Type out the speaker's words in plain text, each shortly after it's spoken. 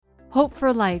Hope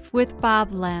for Life with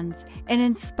Bob Lenz, an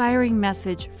inspiring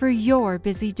message for your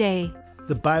busy day.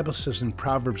 The Bible says in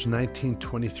Proverbs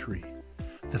 19:23,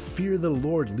 "The fear of the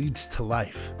Lord leads to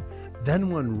life. Then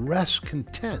one rests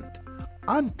content,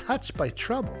 untouched by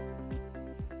trouble."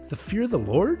 The fear of the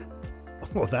Lord?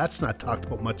 Well, that's not talked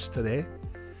about much today.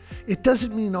 It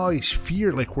doesn't mean always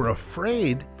fear like we're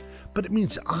afraid, but it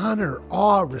means honor,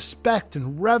 awe, respect,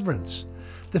 and reverence.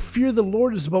 The fear of the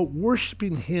Lord is about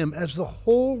worshiping Him as the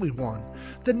Holy One,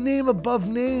 the name above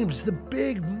names, the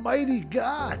big, mighty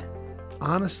God.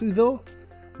 Honestly, though,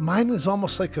 mine is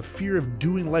almost like a fear of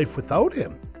doing life without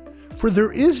Him. For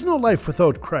there is no life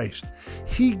without Christ.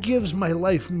 He gives my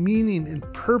life meaning and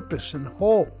purpose and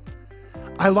hope.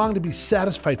 I long to be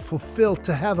satisfied, fulfilled,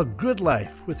 to have a good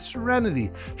life with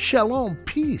serenity, shalom,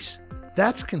 peace.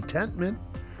 That's contentment.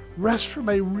 Rest for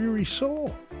my weary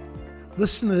soul.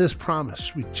 Listen to this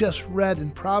promise we just read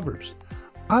in Proverbs.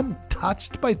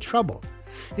 Untouched by trouble.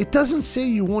 It doesn't say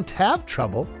you won't have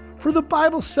trouble, for the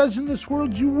Bible says in this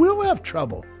world you will have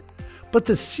trouble. But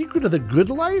the secret of the good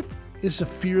life is the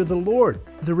fear of the Lord.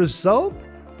 The result?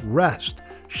 Rest,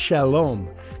 shalom,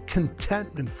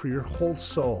 contentment for your whole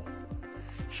soul.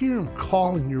 Hear Him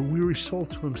calling your weary soul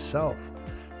to Himself.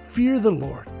 Fear the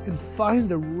Lord and find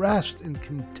the rest and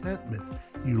contentment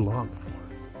you long for.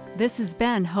 This has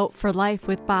been Hope for Life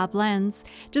with Bob Lenz.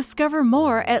 Discover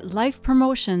more at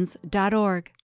lifepromotions.org.